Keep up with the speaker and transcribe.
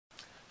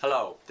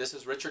Hello, this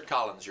is Richard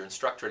Collins, your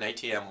instructor in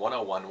ATM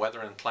 101 Weather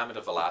and Climate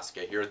of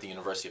Alaska here at the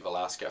University of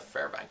Alaska,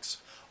 Fairbanks.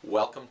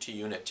 Welcome to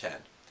Unit 10.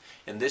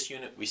 In this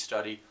unit we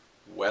study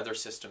weather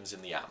systems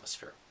in the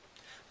atmosphere.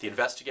 The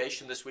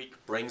investigation this week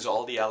brings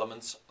all the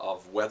elements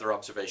of weather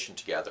observation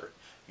together.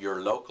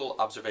 Your local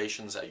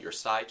observations at your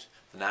site,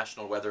 the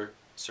National Weather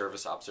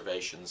Service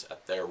observations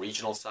at their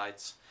regional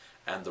sites,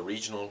 and the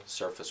regional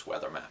surface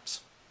weather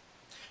maps.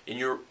 In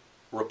your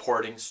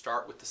reporting,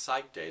 start with the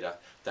site data,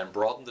 then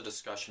broaden the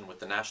discussion with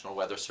the National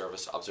Weather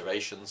Service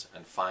observations,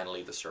 and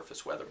finally the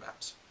surface weather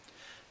maps.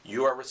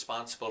 You are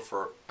responsible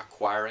for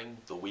acquiring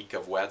the week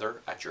of weather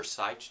at your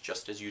site,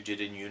 just as you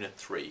did in Unit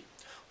 3,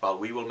 while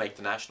we will make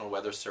the National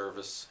Weather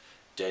Service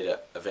data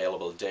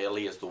available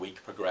daily as the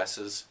week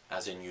progresses,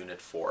 as in Unit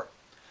 4.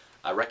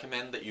 I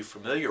recommend that you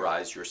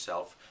familiarize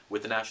yourself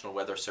with the National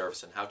Weather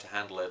Service and how to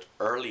handle it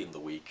early in the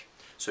week,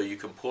 so you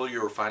can pull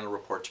your final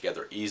report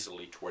together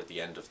easily toward the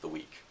end of the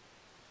week.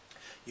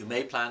 You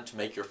may plan to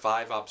make your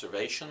 5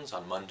 observations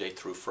on Monday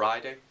through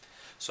Friday,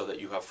 so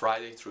that you have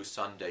Friday through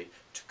Sunday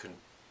to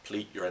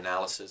complete your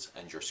analysis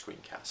and your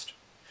screencast.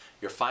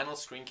 Your final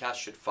screencast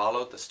should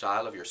follow the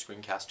style of your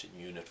screencast in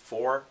Unit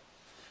 4,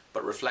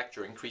 but reflect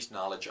your increased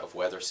knowledge of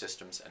weather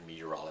systems and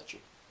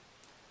meteorology.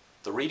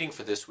 The reading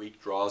for this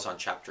week draws on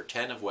Chapter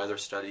 10 of Weather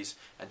Studies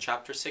and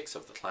Chapter 6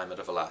 of the Climate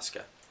of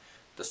Alaska.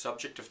 The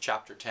subject of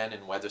Chapter 10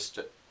 in Weather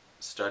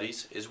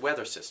Studies is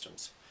weather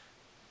systems.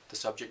 The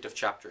subject of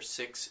Chapter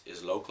 6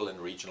 is local and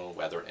regional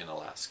weather in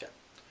Alaska.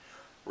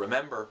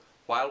 Remember,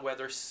 while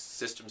weather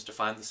systems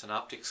define the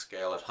synoptic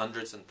scale at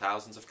hundreds and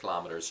thousands of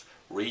kilometers,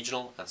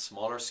 regional and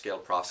smaller scale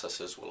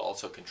processes will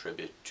also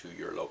contribute to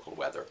your local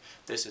weather.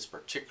 This is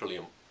particularly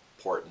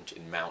important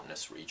in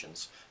mountainous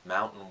regions.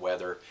 Mountain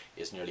weather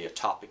is nearly a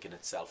topic in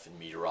itself in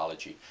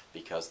meteorology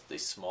because the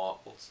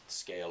small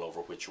scale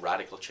over which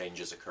radical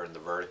changes occur in the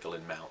vertical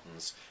in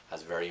mountains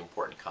has very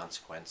important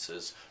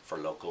consequences for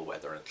local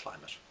weather and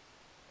climate.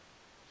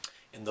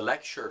 In the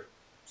lecture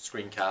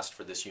screencast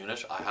for this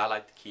unit, I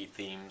highlight the key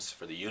themes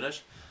for the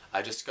unit.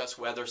 I discuss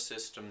weather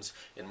systems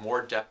in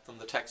more depth than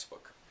the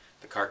textbook.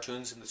 The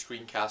cartoons in the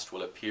screencast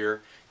will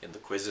appear in the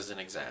quizzes and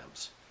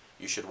exams.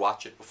 You should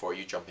watch it before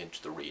you jump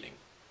into the reading.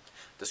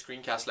 The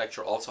screencast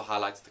lecture also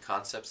highlights the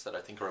concepts that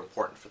I think are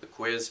important for the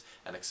quiz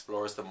and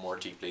explores them more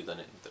deeply than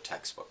in the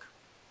textbook.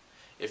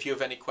 If you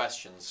have any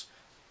questions,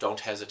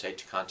 don't hesitate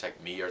to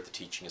contact me or the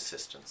teaching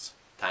assistants.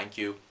 Thank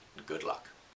you and good luck.